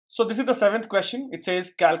So this is the seventh question. It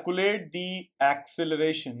says calculate the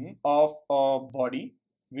acceleration of a body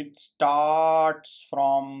which starts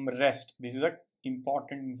from rest. This is a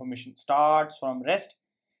important information. Starts from rest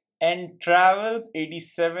and travels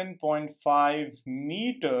 87.5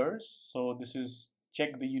 meters. So this is,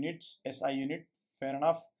 check the units, SI unit, fair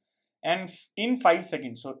enough. And in 5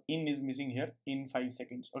 seconds. So in is missing here, in 5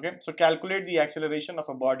 seconds. Okay. So calculate the acceleration of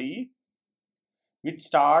a body which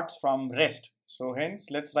starts from rest. So hence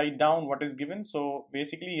let's write down what is given. So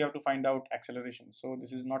basically you have to find out acceleration. So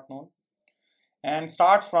this is not known. And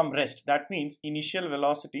starts from rest. That means initial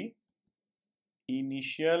velocity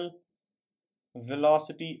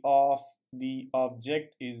of the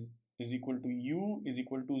object is equal to u is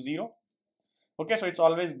equal to 0. Okay, so it's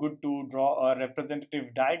always good to draw a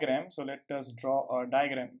representative diagram. So let us draw a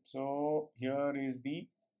diagram. So here is the,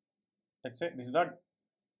 let's say this is the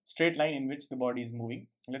straight line in which the body is moving.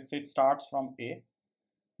 Let's say it starts from A,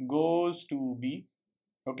 goes to B.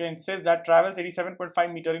 Okay, and it says that travels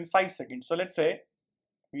 87.5 meter in 5 seconds. So let's say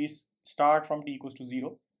we start from t equals to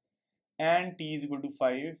 0 and t is equal to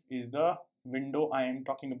 5 is the window I am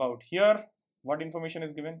talking about. Here what information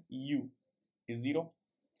is given? U is 0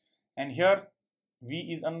 and here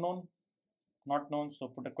v is unknown, not known, so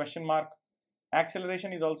put a question mark.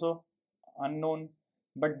 Acceleration is also unknown,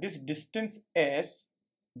 but this distance s,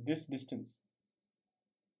 this distance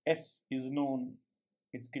s is known,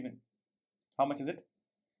 it's given. How much is it?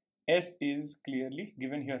 S is clearly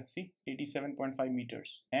given here, see, 87.5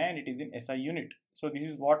 meters and it is in SI unit. So this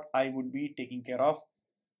is what I would be taking care of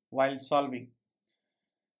while solving.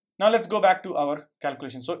 Now let's go back to our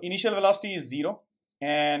calculation. So initial velocity is 0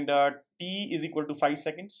 and t is equal to 5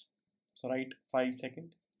 seconds. So write 5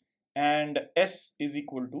 seconds and s is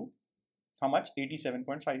equal to how much?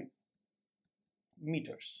 87.5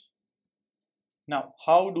 meters. Now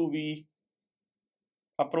how do we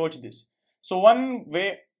approach this? So one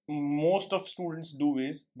way most of students do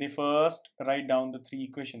is they first write down the three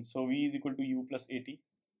equations. So v is equal to u plus at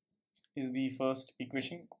is the first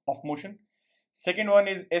equation of motion. Second one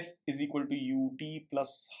is s is equal to ut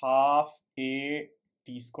plus half a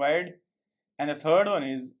t squared, and the third one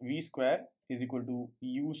is v square is equal to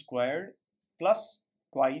u squared plus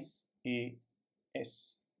twice a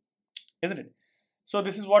s, isn't it? So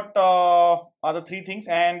this is what are the three things,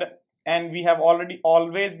 and we have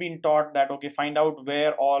always been taught that okay, find out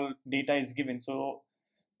where all data is given. So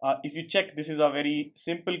if you check, this is a very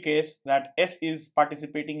simple case that s is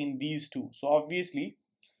participating in these two, so obviously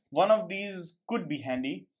one of these could be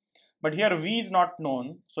handy, but here v is not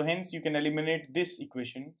known, so hence you can eliminate this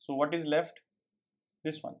equation. So what is left?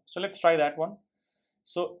 This one. So let's try that one.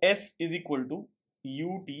 So s is equal to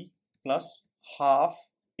ut plus half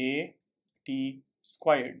a t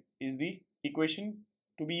squared is the equation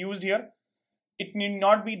to be used here. It need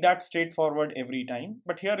not be that straightforward every time,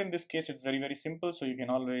 but here in this case it's very simple, so you can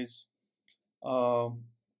always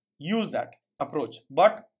use that approach.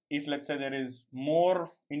 But if let's say there is more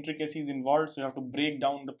intricacies involved, so you have to break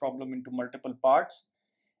down the problem into multiple parts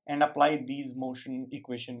and apply these motion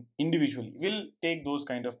equation individually. We'll take those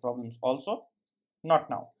kind of problems also, not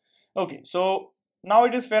now. Okay, so now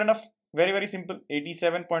it is fair enough, very simple.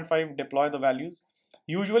 87.5, deploy the values.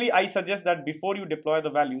 Usually I suggest that before you deploy the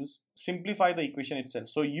values, simplify the equation itself.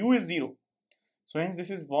 So u is 0, so hence this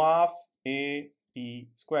is half a t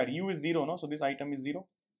square. U is 0, no, so this item is 0.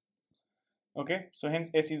 Okay, so hence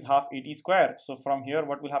s is half a t square. So from here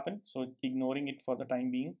what will happen? So ignoring it for the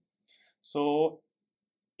time being, so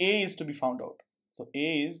a is to be found out. So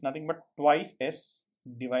a is nothing but twice s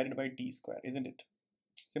divided by t square, isn't it?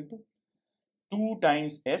 Simple. 2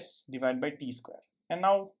 times s divided by t square. And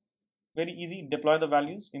now very easy, deploy the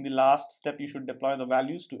values. In the last step you should deploy the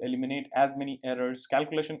values to eliminate as many errors,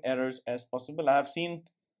 calculation errors as possible. I have seen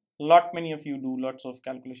many of you do lots of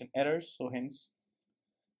calculation errors, so hence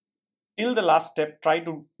till the last step try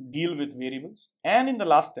to deal with variables, and in the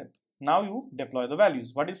last step now you deploy the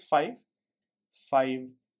values. What is 5?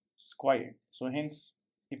 5 squared. So hence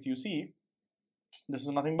if you see, this is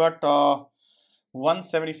nothing but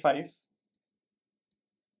 175.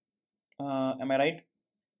 Am I right?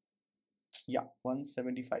 Yeah,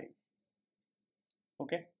 175.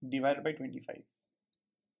 Okay, divided by 25,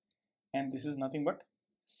 and this is nothing but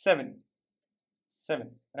 7,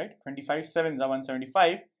 right? 25 sevens are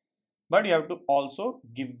 175, but you have to also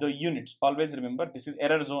give the units. Always remember, this is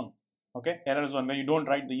error zone. Okay, error zone where you don't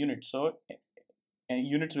write the units, so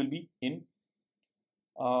units will be in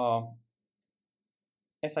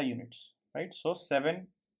SI units, right? So 7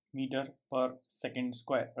 meter per second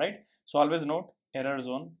square, right? So always note error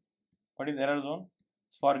zone. What is error zone?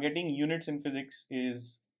 Forgetting units in physics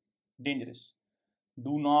is dangerous.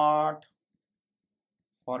 do not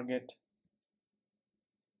forget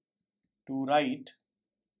to write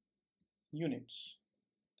units,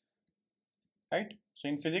 right? So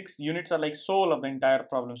in physics, units are like soul of the entire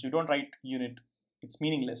problem. So you don't write unit, it's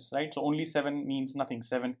meaningless, right? So only 7 means nothing.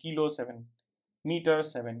 7 kilos, 7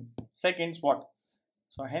 meters, 7 seconds, what?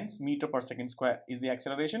 So hence meter per second square is the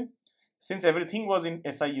acceleration. Since everything was in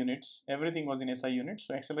SI units,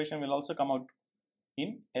 so acceleration will also come out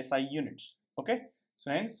in SI units, okay?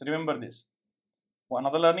 So hence remember this.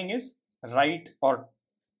 Another learning is write or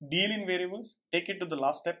deal in variables, take it to the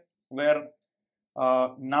last step where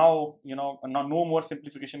now no more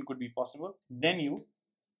simplification could be possible. Then you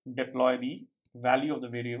deploy the value of the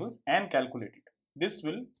variables and calculate it. This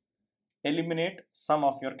will eliminate some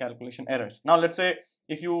of your calculation errors. Now let's say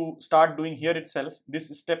if you start doing here itself, this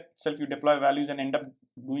step itself, you deploy values and end up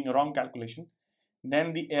doing a wrong calculation,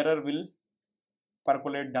 then the error will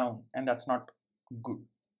percolate down, and that's not good.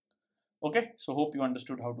 Okay, so hope you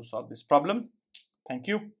understood how to solve this problem. Thank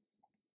you.